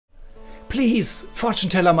Please,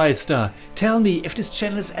 Fortune-Teller-Meister, tell me if this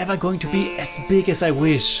channel is ever going to be as big as I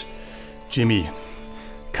wish. Jimmy,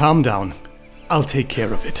 calm down. I'll take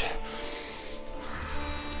care of it.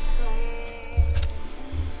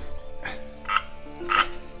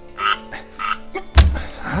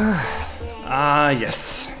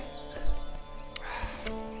 Yes.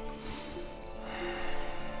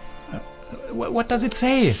 What does it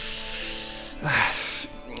say?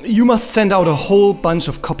 You must send out a whole bunch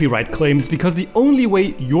of copyright claims because the only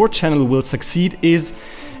way your channel will succeed is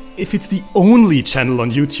if it's the only channel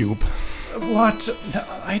on YouTube. What?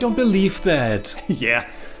 I don't believe that. Yeah,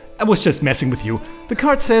 I was just messing with you. The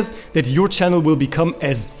card says that your channel will become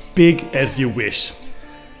as big as you wish.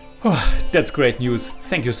 Oh, that's great news.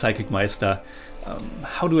 Thank you, Psychic Meister.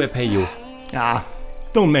 How do I pay you?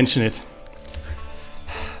 Don't mention it.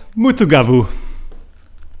 Mutugavu.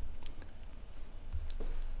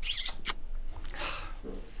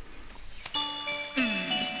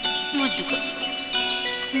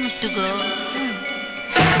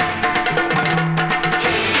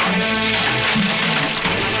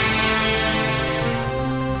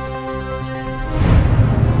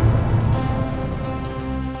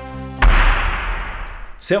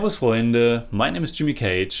 Servus Freunde, my name is Jimmy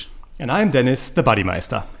Cage. And I'm Deniz, the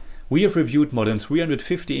Buddymeister. We have reviewed more than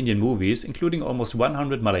 350 Indian movies, including almost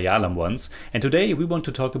 100 Malayalam ones, and today we want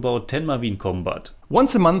to talk about Thenmavin Kombath.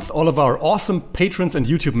 Once a month, all of our awesome patrons and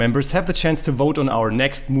YouTube members have the chance to vote on our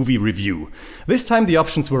next movie review. This time the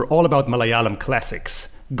options were all about Malayalam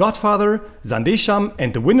classics: Godfather, Zandesham,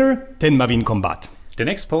 and the winner, Thenmavin Kombath. The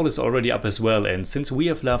next poll is already up as well, and since we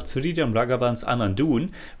have loved Sridham Raghavan's Anandun,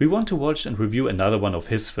 we want to watch and review another one of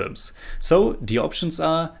his films. So the options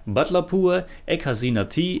are Badlapur, Ek Hasina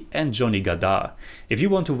Thi and Johnny Gadar. If you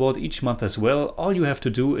want to vote each month as well, all you have to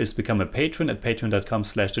do is become a patron at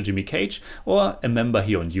patreon.com/thejimmycage or a member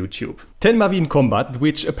here on YouTube. Thenmavin Kombath,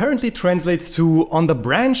 which apparently translates to "on the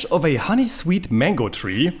branch of a honey-sweet mango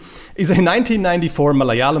tree," is a 1994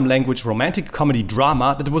 Malayalam language romantic comedy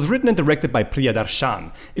drama that was written and directed by Priyadarshan.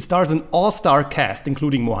 It stars an all-star cast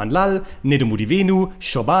including Mohanlal, Nedumudi Venu,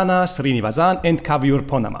 Shobana, Srinivasan and Kaviyur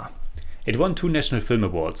Ponnamma. It won 2 National Film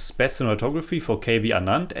Awards, Best Cinematography for KV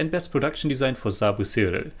Anand and Best Production Design for Sabu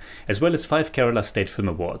Cyril, as well as 5 Kerala State Film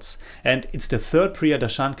Awards. And it's the third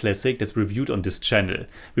Priyadarshan classic that's reviewed on this channel.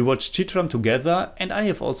 We watched Chitram together, and I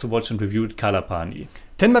have also watched and reviewed Kalapani.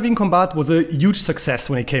 Thenmavin Kombath was a huge success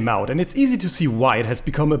when it came out, and it's easy to see why it has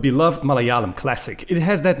become a beloved Malayalam classic. It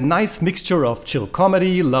has that nice mixture of chill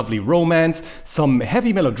comedy, lovely romance, some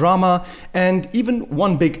heavy melodrama, and even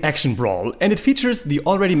one big action brawl, and it features the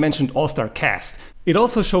already mentioned all-star cast. It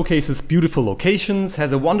also showcases beautiful locations,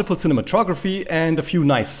 has a wonderful cinematography, and a few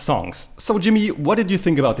nice songs. So Jimmy, what did you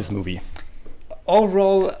think about this movie?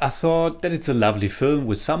 Overall, I thought that it's a lovely film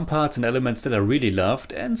with some parts and elements that I really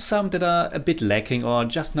loved and some that are a bit lacking or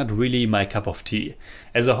just not really my cup of tea.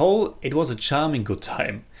 As a whole, it was a charming good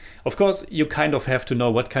time. Of course, you kind of have to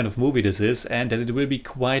know what kind of movie this is and that it will be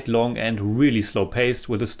quite long and really slow paced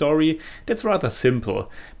with a story that's rather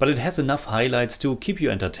simple, but it has enough highlights to keep you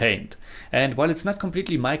entertained. And while it's not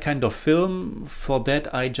completely my kind of film, for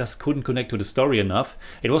that I just couldn't connect to the story enough,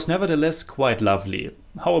 it was nevertheless quite lovely.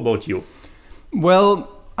 How about you? Well,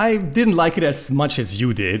 I didn't like it as much as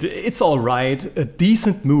you did. It's alright, a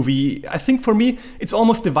decent movie. I think for me, it's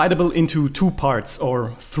almost dividable into 2 parts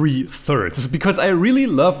or 3/3, because I really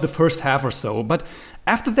loved the first half or so, but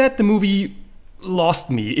after that the movie lost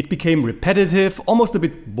me. It became repetitive, almost a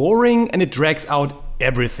bit boring, and it drags out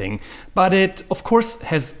everything. But it, of course,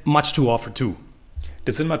 has much to offer too.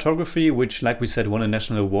 The cinematography, which like we said won a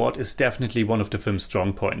national award, is definitely one of the film's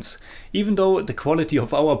strong points. Even though the quality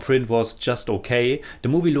of our print was just okay, the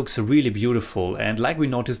movie looks really beautiful, and like we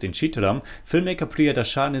noticed in Chitram, filmmaker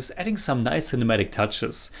Priyadarshan is adding some nice cinematic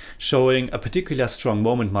touches, showing a particular strong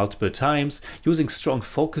moment multiple times, using strong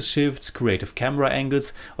focus shifts, creative camera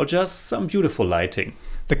angles, or just some beautiful lighting.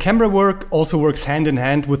 The camera work also works hand in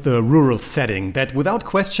hand with the rural setting that without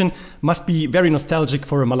question must be very nostalgic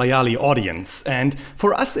for a Malayali audience, and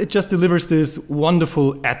for us it just delivers this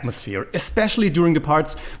wonderful atmosphere, especially during the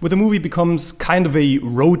parts where the movie becomes kind of a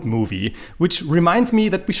road movie, which reminds me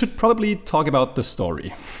that we should probably talk about the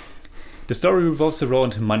story. The story revolves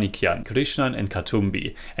around Manikyan, Krishnan and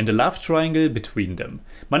Katumbi, and the love triangle between them.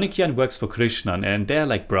 Manikyan works for Krishnan and they're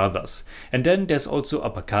like brothers. And then there's also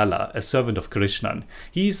Apakala, a servant of Krishnan.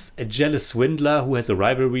 He's a jealous swindler who has a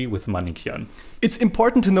rivalry with Manikyan. It's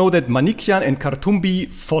important to know that Manikyan and Kartumbi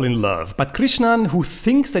fall in love, but Krishnan, who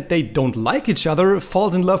thinks that they don't like each other,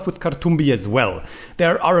 falls in love with Kartumbi as well.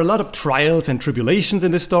 There are a lot of trials and tribulations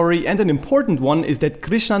in the story, and an important one is that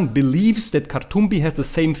Krishnan believes that Kartumbi has the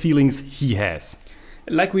same feelings he has.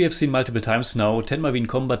 Like we have seen multiple times now, Thenmavin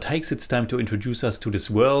Kombath takes its time to introduce us to this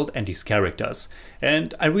world and these characters.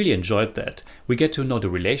 And I really enjoyed that. We get to know the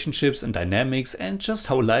relationships and dynamics and just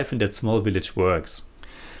how life in that small village works.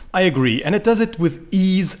 I agree, and it does it with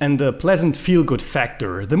ease and a pleasant feel-good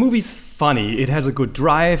factor. The movie's funny, it has a good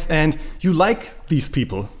drive, and you like these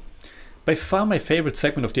people. By far my favorite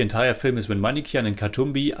segment of the entire film is when Manikyan and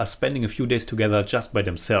Katumbi are spending a few days together just by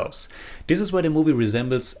themselves. This is where the movie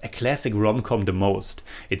resembles a classic rom-com the most.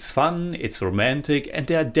 It's fun, it's romantic, and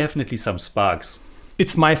there are definitely some sparks.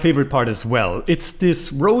 It's my favorite part as well. It's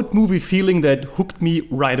this road movie feeling that hooked me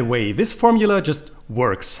right away. This formula just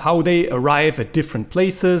works. How they arrive at different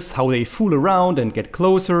places, how they fool around and get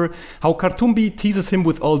closer, how Katumbi teases him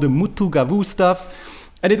with all the Muttu Gavu stuff.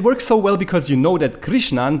 And it works so well because you know that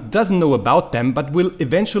Krishnan doesn't know about them but will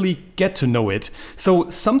eventually get to know it. So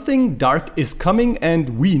something dark is coming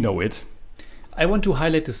and we know it. I want to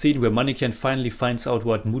highlight the scene where Manikyan finally finds out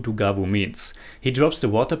what Mutugavu means. He drops the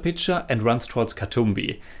water pitcher and runs towards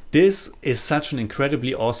Katumbi. This is such an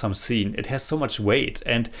incredibly awesome scene. It has so much weight,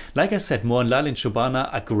 and like I said, Mohanlal and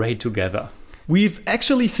Shobana are great together. We've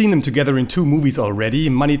actually seen them together in 2 movies already,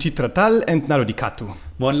 Manichitratal and Narodikatu.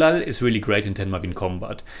 Mohanlal is really great in Thenmavin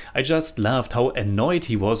Kombath. I just loved how annoyed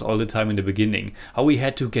he was all the time in the beginning, how he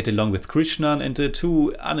had to get along with Krishnan and the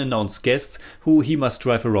 2 unannounced guests who he must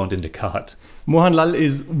drive around in the cart. Mohanlal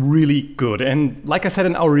is really good, and like I said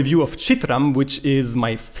in our review of Chitram, which is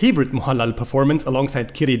my favorite Mohanlal performance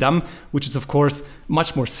alongside Kiridam, which is of course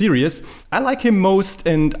much more serious, I like him most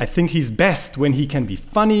and I think he's best when he can be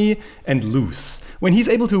funny and loose, when he's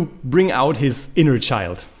able to bring out his inner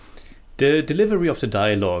child. The delivery of the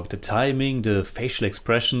dialogue, the timing, the facial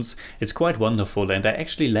expressions, it's quite wonderful, and I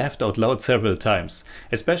actually laughed out loud several times,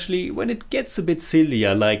 especially when it gets a bit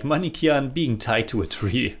sillier, like Manikyan being tied to a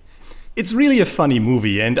tree. It's really a funny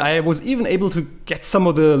movie, and I was even able to get some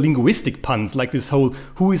of the linguistic puns, like this whole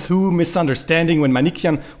who is who misunderstanding when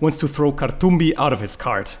Manikyan wants to throw Katumbi out of his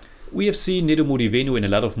cart. We have seen Nedumudi Venu in a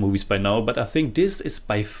lot of movies by now, but I think this is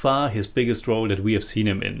by far his biggest role that we have seen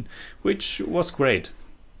him in, which was great.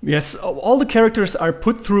 Yes, all the characters are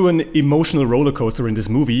put through an emotional roller coaster in this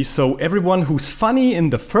movie, so everyone who's funny in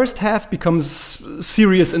the first half becomes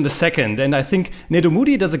serious in the second, and I think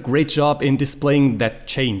Nedumudi does a great job in displaying that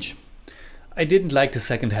change. I didn't like the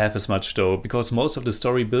second half as much though, because most of the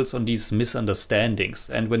story builds on these misunderstandings,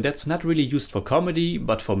 and when that's not really used for comedy,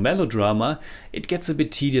 but for melodrama, it gets a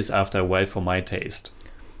bit tedious after a while for my taste.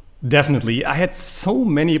 Definitely, I had so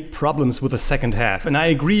many problems with the second half, and I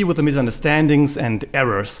agree with the misunderstandings and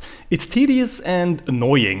errors. It's tedious and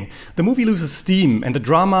annoying. The movie loses steam, and the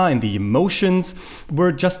drama and the emotions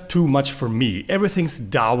were just too much for me. Everything's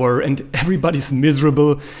dour, and everybody's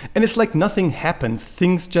miserable, and it's like nothing happens.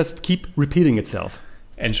 Things just keep repeating itself.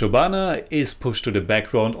 And Shobana is pushed to the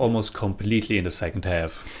background almost completely in the second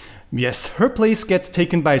half. Yes, her place gets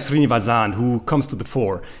taken by Srinivasan, who comes to the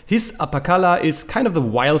fore. His Apakala is kind of the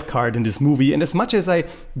wild card in this movie, and as much as I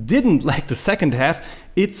didn't like the second half,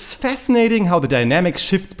 it's fascinating how the dynamic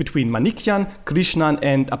shifts between Manikyan, Krishnan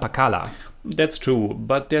and Apakala. That's true,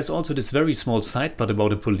 but there's also this very small side plot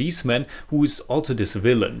about a policeman who is also this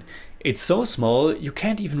villain. It's so small, you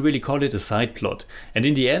can't even really call it a side plot, and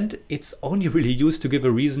in the end, it's only really used to give a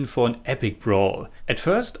reason for an epic brawl. At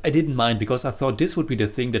first, I didn't mind because I thought this would be the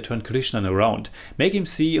thing that turned Krishnan around, make him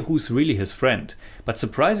see who's really his friend. But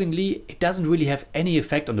surprisingly, it doesn't really have any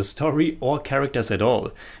effect on the story or characters at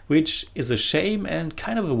all, which is a shame and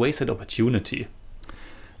kind of a wasted opportunity.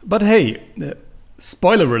 But hey,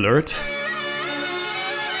 spoiler alert.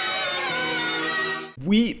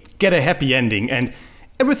 We get a happy ending, and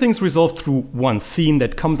everything's resolved through one scene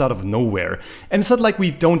that comes out of nowhere. And it's not like we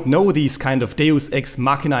don't know these kind of Deus Ex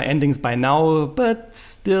Machina endings by now, but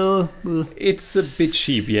still... It's a bit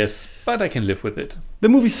cheap, yes, but I can live with it. The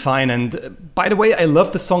movie's fine, and by the way, I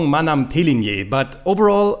love the song Manam Telinye, but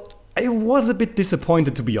overall, I was a bit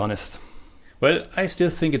disappointed, to be honest. Well, I still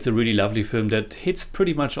think it's a really lovely film that hits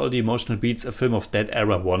pretty much all the emotional beats a film of that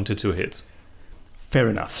era wanted to hit. Fair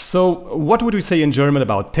enough. So, what would we say in German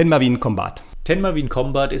about Thenmavin Kombath? Thenmavin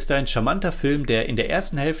Kombath ist ein charmanter Film, der in der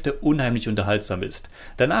ersten Hälfte unheimlich unterhaltsam ist.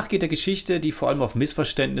 Danach geht der Geschichte, die vor allem auf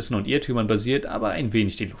Missverständnissen und Irrtümern basiert, aber ein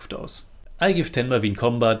wenig die Luft aus. I give Thenmavin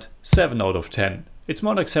Kombath 7 out of 10. It's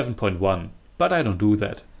more like 7.1, but I don't do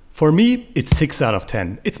that. For me, it's 6 out of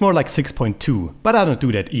 10. It's more like 6.2, but I don't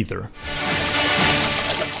do that either.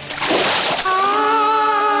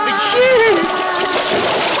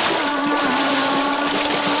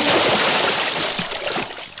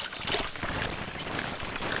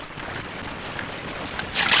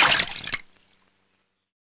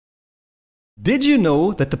 Did you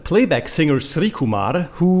know that the playback singer Sri Kumar,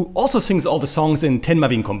 who also sings all the songs in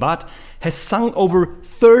Thenmavin Kombath, has sung over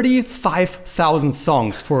 35,000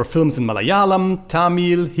 songs for films in Malayalam,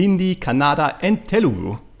 Tamil, Hindi, Kannada and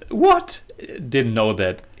Telugu? What? Didn't know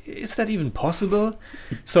that. Is that even possible?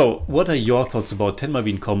 So, what are your thoughts about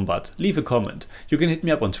Thenmavin Kombath? Leave a comment. You can hit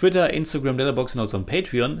me up on Twitter, Instagram, Letterboxd and also on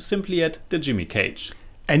Patreon, simply at the Jimmy Cage.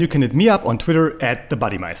 And you can hit me up on Twitter at the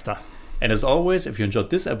Buddymeister. And as always, if you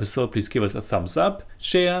enjoyed this episode, please give us a thumbs up,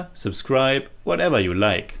 share, subscribe, whatever you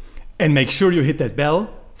like. And make sure you hit that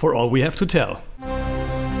bell for all we have to tell.